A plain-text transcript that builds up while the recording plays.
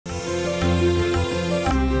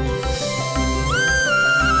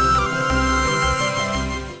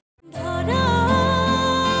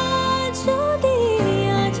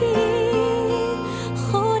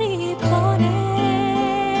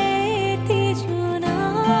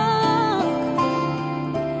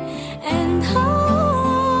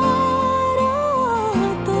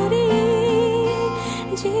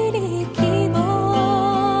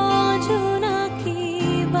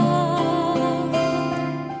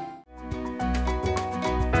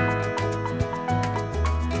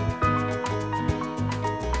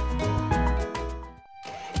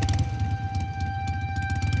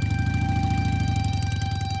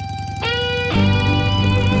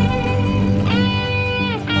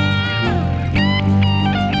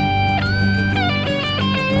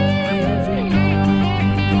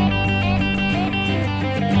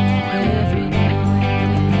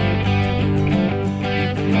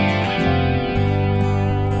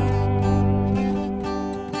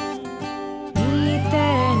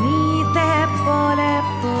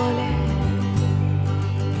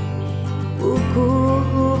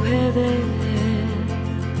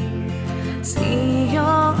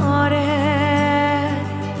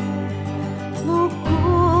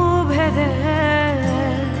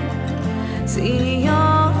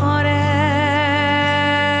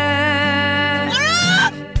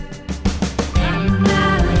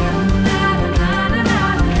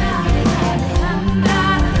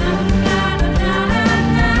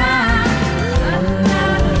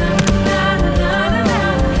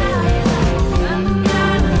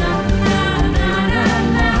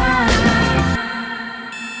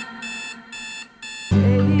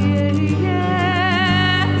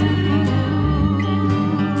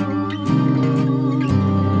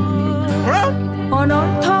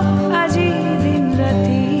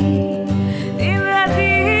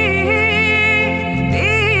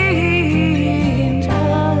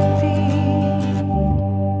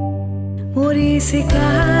किसी का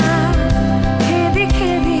खेदी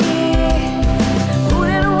खेदी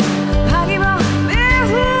उड़े रो भागी मैं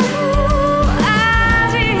हूँ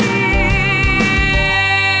आज ही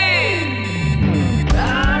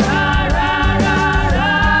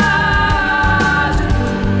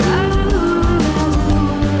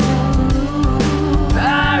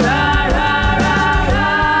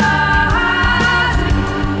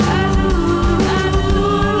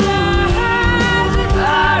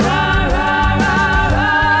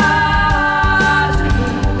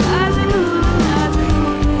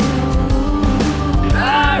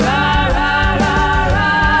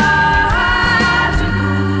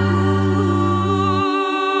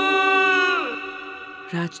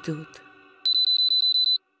राजदूत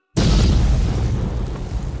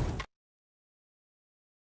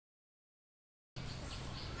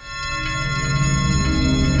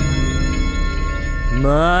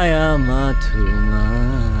माया माथु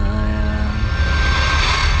माया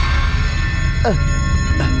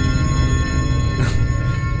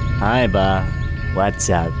Hi ba, what's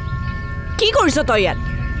up? কি কৰিছ তই ইয়াত?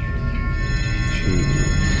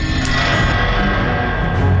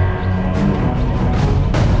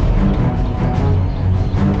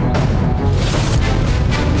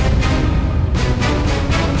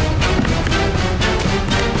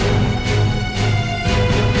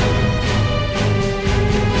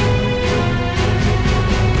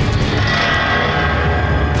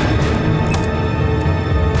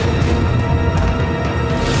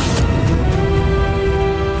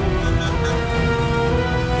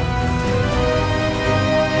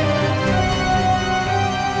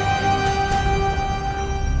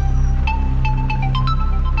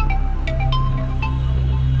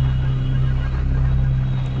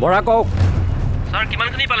 বৰা কওক স্যাৰ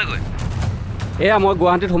কিমানখিনি পালেগৈ এয়া মই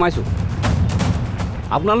গুৱাহাটীত সোমাইছোঁ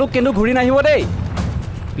আপোনালোক কিন্তু ঘূৰি নাহিব দেই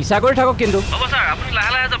পিছা কৰি থাকক কিন্তু হ'ব স্যাৰ আপুনি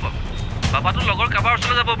লাহে লাহে যাব বাবাটো লগৰ কাবাৰ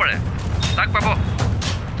ওচৰলৈ যাব পাৰে তাক পাব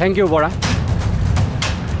থেংক ইউ বৰা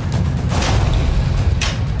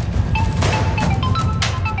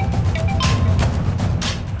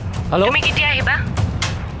হেল্ল' তুমি কেতিয়া আহিবা?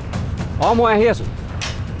 অঁ মই আহি আছোঁ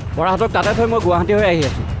বৰাহঁতক তাতে থৈ মই গুৱাহাটী হৈ আহি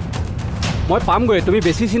আছোঁ মই পামগৈ তুমি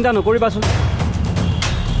বেছি চিন্তা নকৰিবাচোন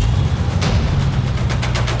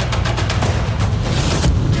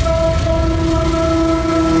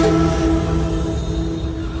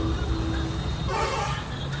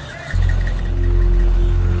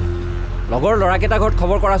লগৰ ল'ৰাকেইটা ঘৰত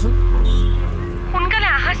খবৰ কৰাচোন সোনকালে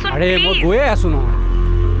আহাচোন আৰে মই গৈয়ে আছোঁ নহয়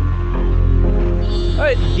ঐ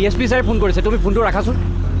DSP ছাৰে ফোন কৰিছে তুমি ফোনটো ৰাখাচোন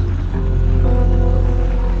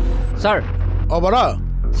ছাৰ অঁ বৰা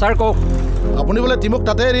ছাৰ কওক আপুনি বোলে টিমক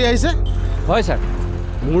তাতে এৰি আহিছে হয় ছাৰ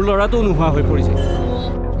মোৰ ল'ৰাটো নোহোৱা হৈ পৰিছে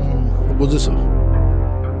বুজিছোঁ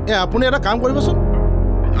আপুনি এটা কাম কৰিবচোন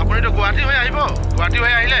আপুনিতো গুৱাহাটী হৈ আহিব গুৱাহাটী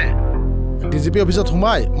হৈ আহিলে DGP অফিচত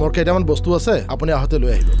সোমাই মোৰ কেইটামান বস্তু আছে আপুনি আহোঁতে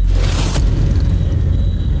লৈ আহিব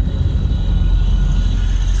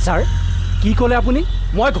ছাৰ কি ক'লে আপুনি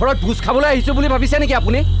মই ঘৰত ভোজ খাবলৈ আহিছোঁ বুলি ভাবিছে নেকি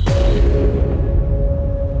আপুনি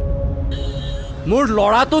মোৰ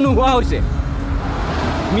ল'ৰাটো নোহোৱা হৈছে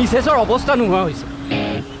মিছেছৰ অৱস্থা নোহোৱা হৈছে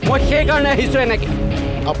মই সেইকাৰণে আহিছোঁ এনেকৈ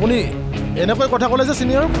আপুনি এনেকৈ কথা ক'লে যে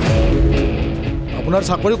চিনিয়ৰ আপোনাৰ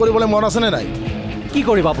চাকৰি কৰিবলৈ মন আছেনে নাই কি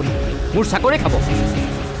কৰিব আপুনি মোৰ চাকৰি খাব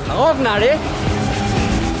খাওক না ৰে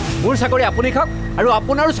মোৰ চাকৰি আপুনি খাওক আৰু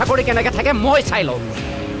আপোনাৰো চাকৰি কেনেকৈ থাকে মই চাই লওঁ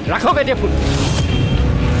ৰাখক এতিয়া ফোন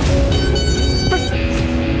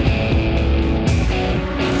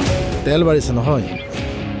তেল বাঢ়িছে নহয়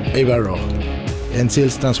এইবাৰ ৰহ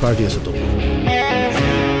NCLs ট্ৰান্সফাৰ দি আছোঁ তোক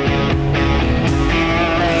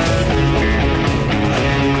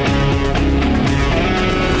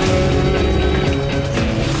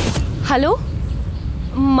হেল্ল'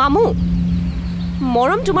 মামু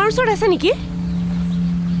মৰম তোমাৰ ওচৰত আছে নেকি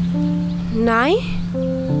নাই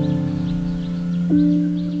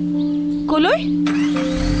কলৈ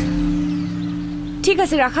ঠিক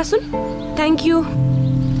আছে ৰাখাচোন থেংক ইউ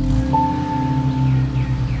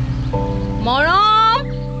মৰম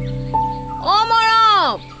অ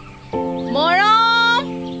মৰম মৰম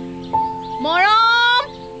মৰম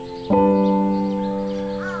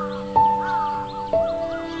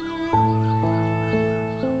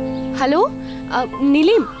হেল্ল'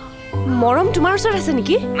 নীলিম মৰম তোমাৰ ওচৰত আছে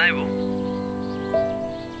নেকি নাই বৌ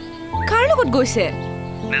কাৰ লগত গৈছে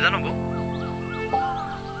নেজানো বৌ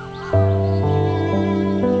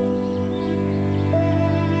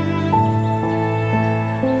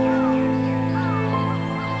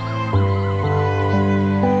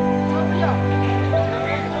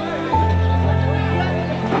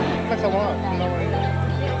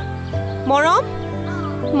মৰম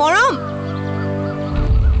মৰম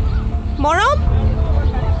মৰম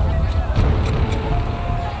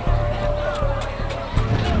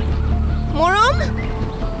মৰম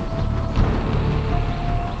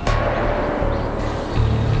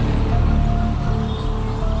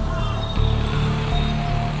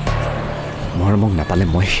মৰমক নাপালে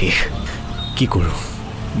মই শেষ কি কৰোঁ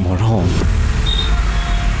মৰম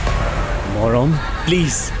মৰম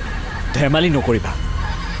প্লিজ ধেমালি নকৰিবা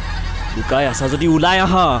লুকাই আছা যদি ওলাই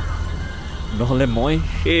আহা নহ'লে মই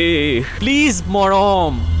শেষ প্লিজ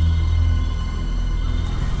মৰম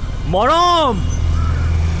মৰম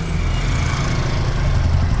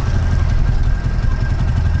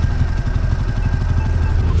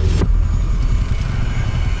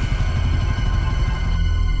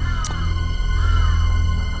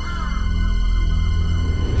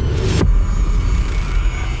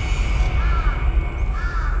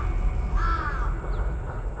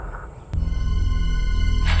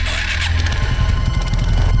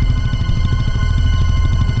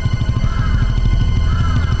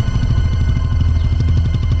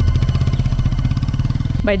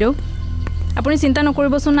বাইদেউ আপুনি চিন্তা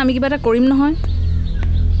নকৰিবচোন আমি কিবা এটা কৰিম নহয়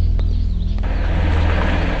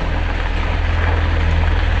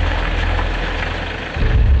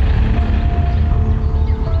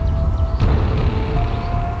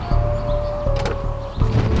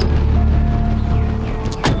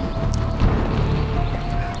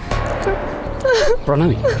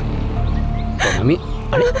প্ৰণামী প্ৰণামী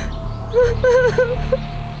আৰে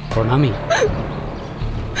প্ৰণামী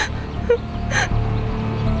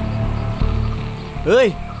ঐ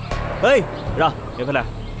ঐ ৰা এইফালে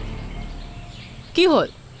কি হ'ল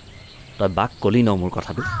তই বাক কলি ন মোৰ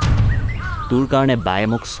কথাটো তোৰ কাৰণে বায়ে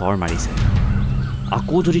মোক চৰ মাৰিছে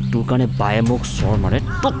আকৌ যদি তোৰ কাৰণে বায়ে মোক চৰ মাৰে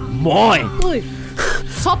তোক মই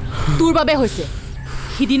চব তোৰ বাবে হৈছে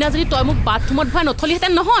সিদিনা যদি তই মোক বাথৰুমত ভৰাই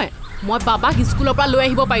নথলিহেঁতেন নহয় মই বাবাক স্কুলৰ পৰা লৈ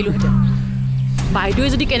আহিব পাৰিলোহেঁতেন বাইদেৱে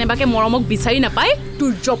যদি কেনেবাকৈ মৰমক বিচাৰি নাপায়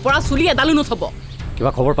তোৰ জপৰা চুলি এডালো নথব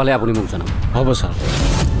কিবা খবৰ পালে আপুনি মোক জনাব হ'ব ছাৰ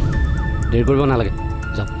দেৰি কৰিব নালাগে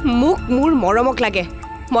যাওক মোক মোৰ মৰমক লাগে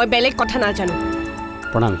মই বেলেগ কথা নাজানো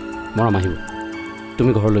প্ৰণামী মৰম আহিব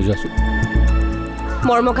তুমি ঘৰলৈ যোৱাচোন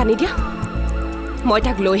মৰমক আনি দিয়া মই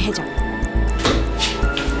তাক লৈহে যাম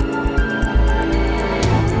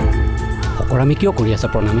অকৰামী কিয় কৰি আছা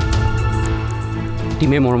প্ৰণামী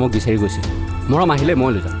টিমে মৰমক বিচাৰি গৈছিল মৰম আহিলে মই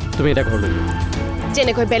লৈ যাম তুমি এতিয়া ঘৰলৈ যোৱা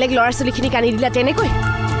যেনেকৈ বেলেগ ল'ৰা ছোৱালীখিনিক আনি দিলা তেনেকৈ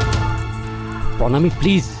প্ৰণামী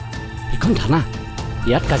প্লিজ এইখন থানা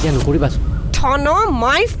ইয়াত কাজিয়া নকৰিবাচোন থন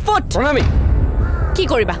মাই ফুট প্ৰণামী কি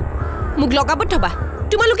কৰিবা মোক লগাবত থবা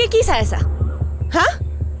তোমালোকে কি চাই আছা হা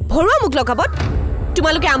ভৰোৱা মোক লগাবত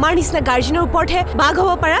তোমালোকে আমাৰ নিচিনা গাৰ্জেনৰ ওপৰতহে বাঘ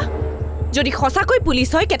হ'ব পাৰা যদি সঁচাকৈ পুলিচ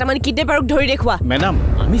হয় কেইটামান কিডনেপাৰক ধৰি দেখুওৱা মেডাম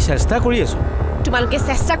আমি চেষ্টা কৰি আছোঁ তোমালোকে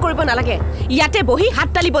চেষ্টা কৰিব নালাগে ইয়াতে বহি হাত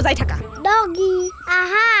তালি বজাই থাকা Doggy,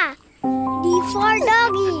 aha. D for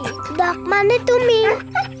doggy. Dog মানে তুমি.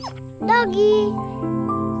 Doggy.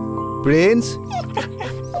 প্ৰিন্স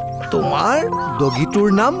তোমাৰ ডগিটোৰ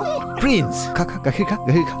নাম প্ৰিন্স খা খা গাখীৰ খা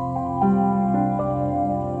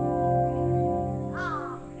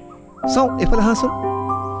চাওঁ এইফালে আহাচোন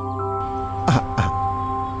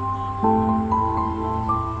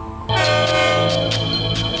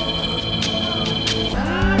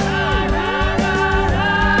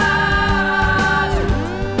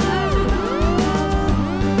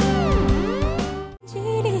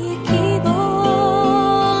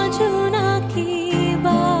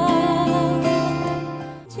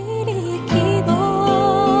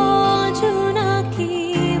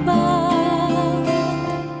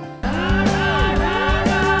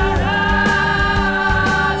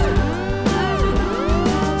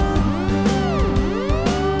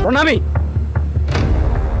প্ৰণামী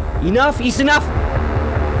ইনাফ ইজ ইনাফ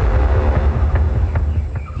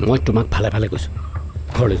মই তোমাক ভালে ভালে কৈছোঁ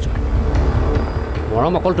ঘৰলৈ যোৱা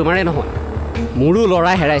মৰম অকল তোমাৰে নহয় মোৰো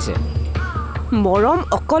ল'ৰাই হেৰাইছে মৰম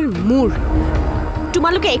অকল মোৰ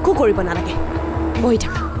তোমালোকে একো কৰিব নালাগে বহি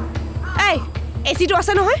থাকা এই এচিটো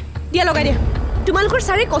আছে নহয় দিয়া লগাই দিয়া তোমালোকৰ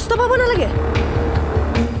চাৰি কষ্ট পাব নালাগে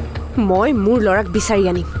মই মোৰ ল'ৰাক বিচাৰি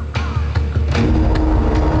আনিম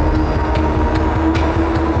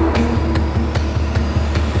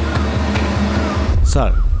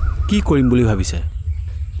ছাৰ কি কৰিম বুলি ভাবিছে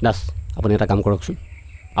দাস আপুনি এটা কাম কৰকচোন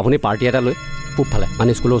আপুনি পাৰ্টি এটা লৈ পূবফালে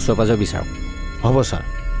মানে স্কুলৰ ওচৰে পাঁজৰে বিচাৰক হ'ব ছাৰ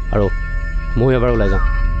আৰু ময়ো এবাৰ ওলাই যাওঁ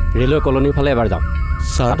ৰেলৱে কলনীৰ ফালে এবাৰ যাওঁ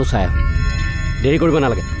ছাৰ তাতো চাই আহোঁ দেৰি কৰিব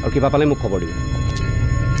নালাগে আৰু কিবা পালে মোক খবৰ দিব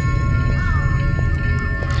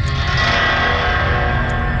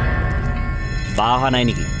বা অহা নাই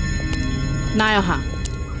নেকি নাই অহা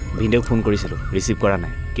ভিনদেউক ফোন কৰিছিলোঁ ৰিচিভ কৰা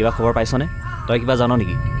নাই কিবা খবৰ পাইছনে তই কিবা জান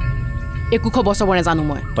নেকি একো খবৰ চবৰ নেজানো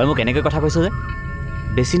মই তই মোক এনেকৈ কথা কৈছ যে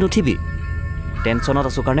বেছি নুঠিবি টেনশ্যনত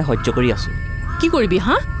আছোঁ কাৰণে সহ্য কৰি আছোঁ কি কৰিবি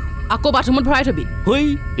হা আকৌ বাথৰুমত ভৰাই থবি হৈ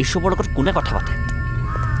এইচবৰ লগত কোনে কথা পাতে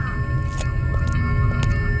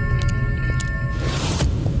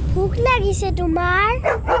ভোক লাগিছে তোমাৰ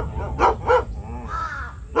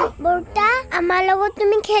বৰ্তা আমাৰ লগত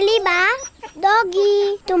তুমি খেলিবা ডগি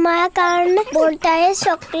তোমাৰ কাৰণে বৰ্তায়ে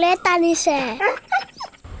চকলেট আনিছে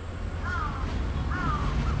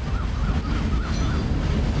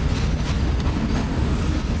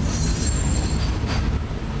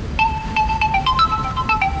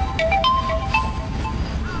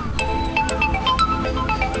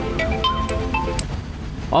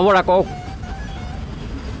অমৰা কওক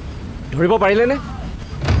ধৰিব পাৰিলেনে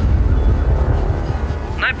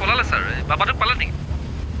নাই পলালে ছাৰ বাবাটোক পালে নেকি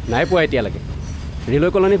নাই পোৱা এতিয়ালৈকে ৰেলৱে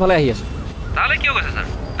কলনীৰ ফালে আহি আছোঁ তালৈ কিয় গৈছে ছাৰ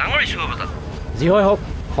ডাঙৰ ইছ্যু হ'ব তাত যি হয় হওক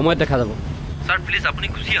সময়ত দেখা যাব ছাৰ প্লিজ আপুনি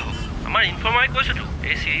গুচি আহক আমাৰ ইনফৰ্মাৰে কৈছোতো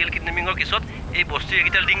এই চিৰিয়েল কিডনেপিঙৰ কেছত এই বস্তু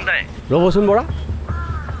এইকেইটাৰ লিংক নাই ৰ'বচোন বৰা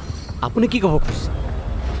আপুনি কি ক'ব খুজিছে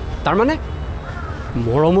তাৰমানে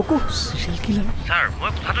মৰমকো চিৰিয়েল কিলাৰ ছাৰ মই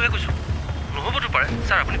কথাটোকে কৈছোঁ নহ'বতো পাৰে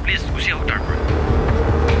ছাৰ আপুনি প্লিজ গুচি আহক তাৰ পৰা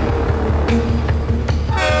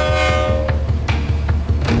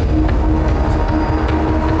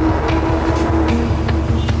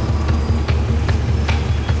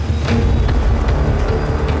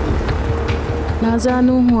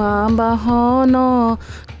নাজানো হোৱা বাহন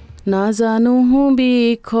নাজানো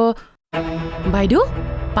বিষ বাইদেউ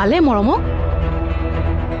পালে মৰমক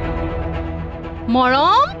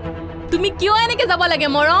মৰম তুমি কিয় এনেকে যাব লাগে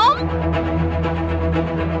মৰম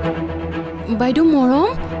বাইদেউ মৰম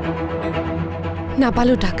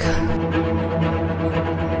নাপালো তাক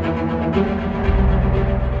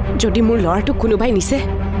যদি মোৰ ল'ৰাটোক কোনোবাই নিছে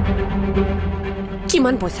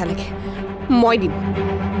কিমান পইচা লাগে মই দিম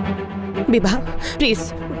বিভা প্লিজ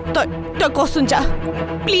তই কচোন যা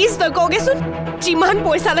প্লিজ তই কগেচোন যিমান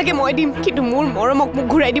পইচা লাগে মই দিম কিন্তু মোৰ মৰমক মোক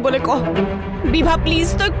ঘূৰাই দিবলৈ ক বিভা প্লিজ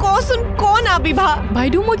তই কচোন ক না বিভা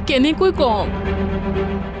বাইদেউ মই কেনেকৈ কম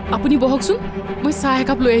আপুনি বহকচোন মই চাহ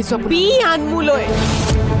একাপ লৈ আহিছোঁ বি আন মোলৈ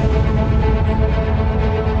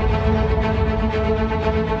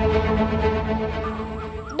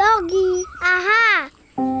ডগি আহা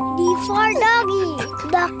ডি ফৰ ডগি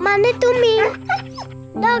ডগ মানে তুমি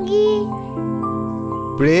ডগি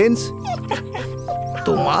প্ৰিন্স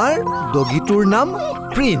তোমাৰ ডগিটোৰ নাম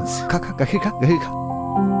প্ৰিন্স খা খা গাখীৰ খা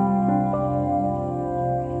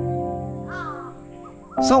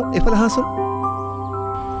চাওঁ এইফালে আহাচোন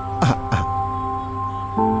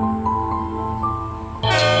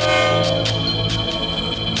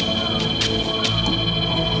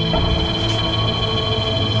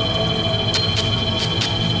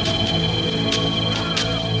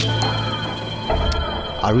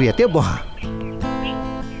আৰু ইয়াতে বহা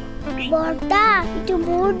বৰ্তা এইটো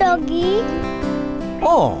মোৰ ডগি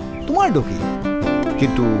তোমাৰ ডগি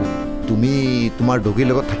কিন্তু তুমি তোমাৰ ডগিৰ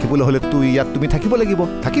লগত থাকিবলৈ হ'লে ইয়াত তুমি থাকিব লাগিব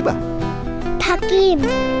থাকিবা থাকিম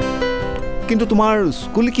কিন্তু তোমাৰ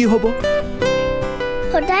স্কুল কি হ'ব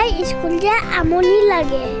সদায় স্কুল যে আমনি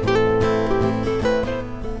লাগে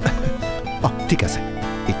ঠিক আছে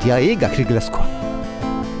এতিয়া এই গাখীৰ গিলাচ খোৱা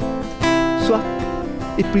চোৱা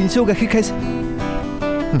এই প্ৰিন্সেও গাখীৰ খাইছে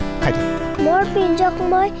খাই দে মোৰ প্ৰিন্সক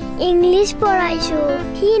মই ইংলিছ পঢ়াইছোঁ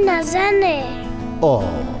সি নাজানে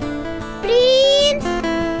প্ৰিন্স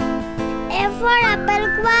এ ফৰ এপল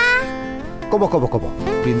ক'ব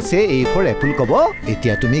প্ৰিন্সে এই ফৰ এপল ক'ব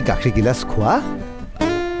এতিয়া তুমি গাখীৰ গিলাচ খোৱা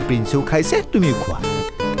প্ৰিন্সেও খাইছে তুমিও খোৱা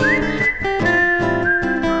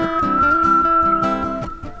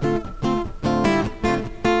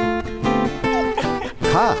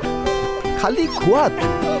খা খালি খোৱা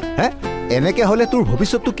হে এনেকে হ'লে তোৰ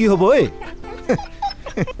ভৱিষ্যতটো কি হ'ব ঐ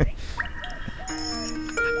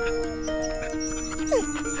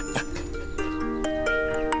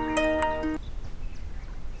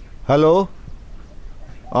হেল্ল'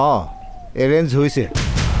 এৰেঞ্জ হৈছে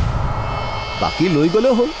বাকী লৈ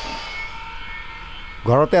গ'লেও হ'ল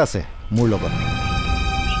ঘৰতে আছে মোৰ লগত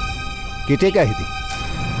কেতিয়াকৈ আহিবি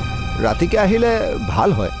ৰাতিকৈ আহিলে ভাল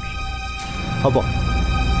হয় হ'ব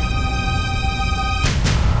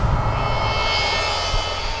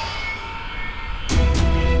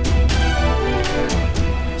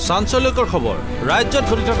চাঞ্চল্যকৰ খবৰ ৰাজ্যত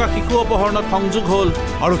ঘটি থকা শিশু অপহৰণত সংযোগ হ'ল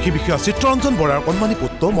আৰক্ষী বিষয়া চিত্ৰৰঞ্জন বৰাৰ কণমানি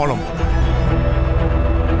পুত্ৰ মৰম বৰা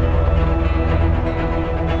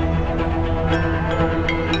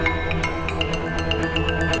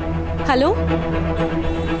হেল্ল'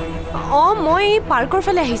 মই পাৰ্কৰ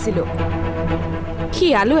ফালে আহিছিলোঁ সি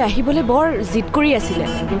ইয়ালৈ আহিবলৈ বৰ জিদ কৰি আছিলে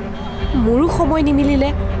মোৰো সময় নিমিলিলে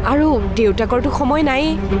আৰু দেউতাকৰতো সময় নাই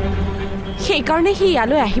সেইকাৰণে সি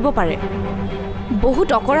ইয়ালৈ আহিব পাৰে বহুত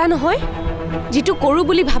অকৰা নহয় যিটো কৰোঁ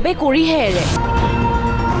বুলি ভাবে কৰিহে এৰে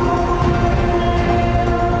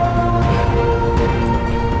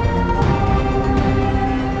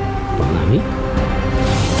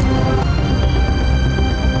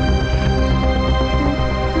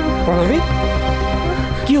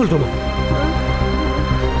কি হ'ল তোমাৰ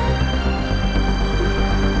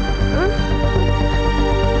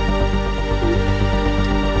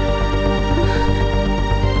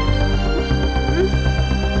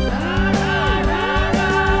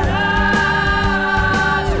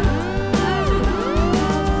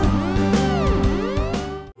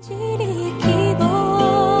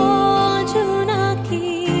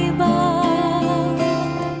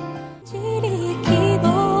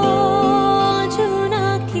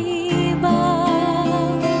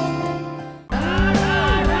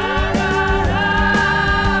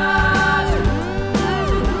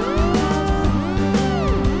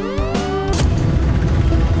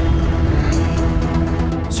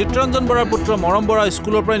চিত্ৰঞ্জন বৰাৰ পুত্ৰ মৰম বৰা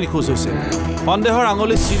স্কুলৰ পৰাই নিখোজ হৈছে সন্দেহৰ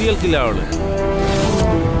আঙুলি চিৰিয়েল কিলাৰলৈ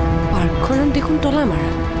পাৰ্কখনত দেখোন তলা মাৰা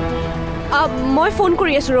মই ফোন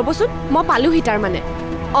কৰি আছোঁ ৰ'বচোন মই পালোহি তাৰ মানে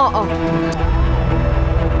অঁ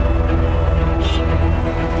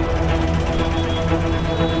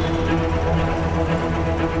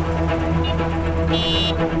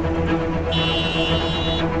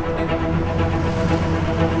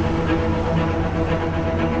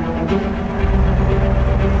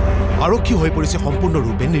আৰক্ষী হৈ পৰিছে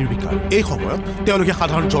সম্পূৰ্ণৰূপে নিৰ্বিকাৰ এই সময়ত তেওঁলোকে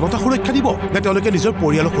সাধাৰণ জনতা সুৰক্ষা দিব নে তেওঁলোকে নিজৰ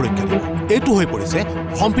পৰিয়ালক সুৰক্ষা দিব এইটো হৈ পৰিছে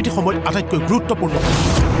সম্প্ৰীতি সময়ত আটাইতকৈ গুৰুত্বপূৰ্ণ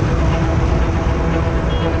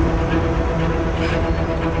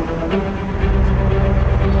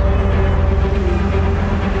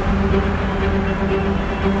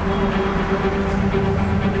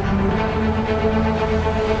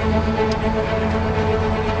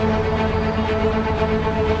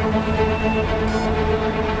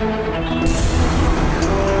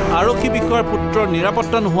আৰক্ষী বিষয়াৰ পুত্ৰৰ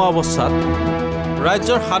নিৰাপত্তা নোহোৱা অৱস্থাত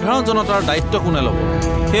ৰাজ্যৰ সাধাৰণ জনতাৰ দায়িত্ব কোনে ল'ব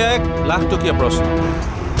সেয়া এক লাখটকীয়া প্ৰশ্ন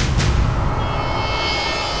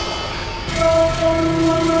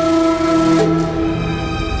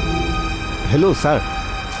হেল্ল' ছাৰ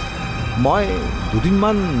মই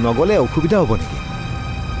দুদিনমান নগ'লে অসুবিধা হ'ব নেকি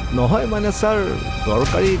নহয় মানে ছাৰ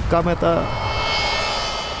দৰকাৰী কাম এটা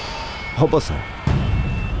হ'ব ছাৰ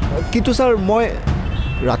কিন্তু ছাৰ মই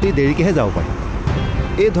ৰাতি দেৰিকৈহে যাব পাৰিম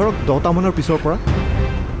এই ধৰক 10টা মানৰ পিছৰ পৰা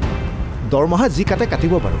দৰমহা যি কাটে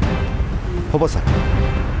কাটিব পাৰোঁ হ'ব ছাৰ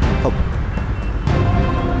হ'ব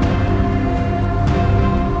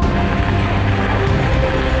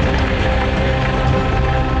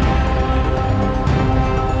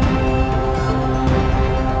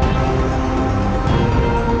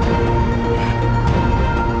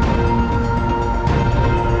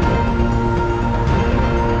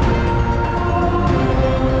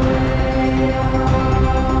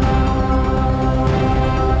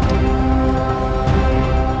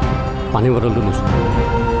পানী বটলটো লৈছোঁ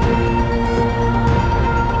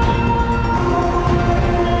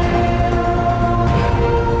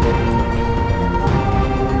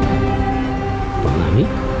প্ৰণামী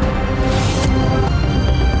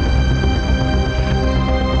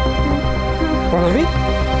প্ৰণামী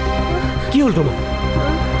কি হ'ল তোমাৰ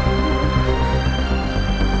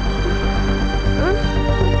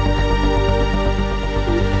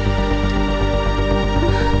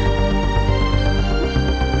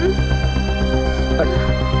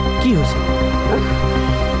কি হৈছে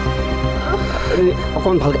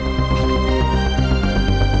অকণমান ভালকৈ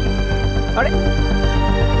আৰে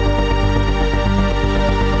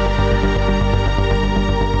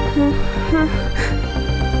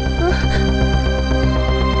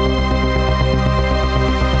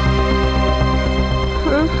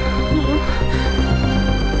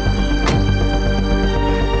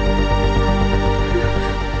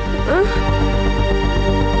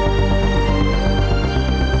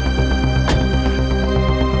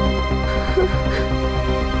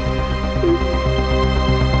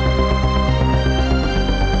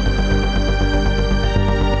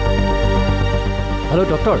হেল্ল'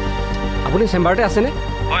 ডক্টৰ আপুনি চেম্বাৰতে আছেনে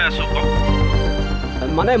হয় আছোঁ কওক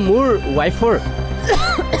মানে মোৰ ৱাইফৰ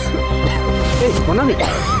এই প্ৰণামী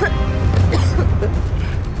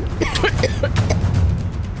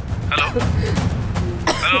হেল্ল'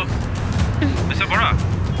 হেল্ল' মিষ্টাৰ বৰা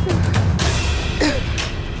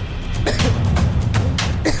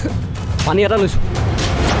পানী এটা লৈছোঁ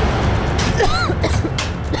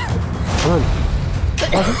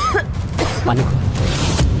পানী খোৱা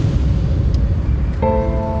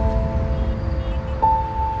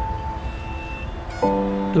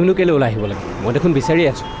তুমিনো কেলৈ ওলাই আহিব লাগে মই দেখোন বিচাৰি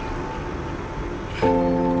আছোঁ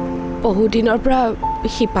বহুদিনৰ পৰা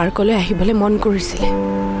সি পাৰ্কলৈ আহিবলৈ মন কৰিছিলে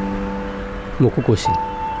মোকো কৈছিল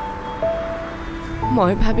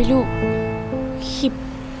মই ভাবিলোঁ সি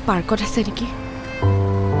পাৰ্কত আছে নেকি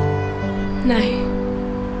নাই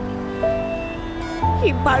সি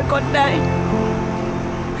পাৰ্কত নাই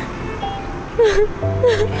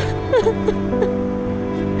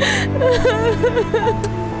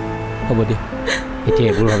হ'ব দিয়া এতিয়া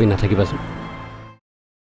এইবোৰ ভাবি নাথাকিবাচোন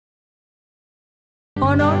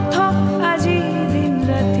অনৰ্থক আজি দিন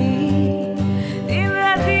ৰাতি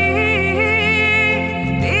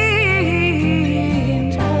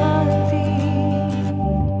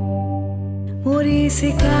মৰিছে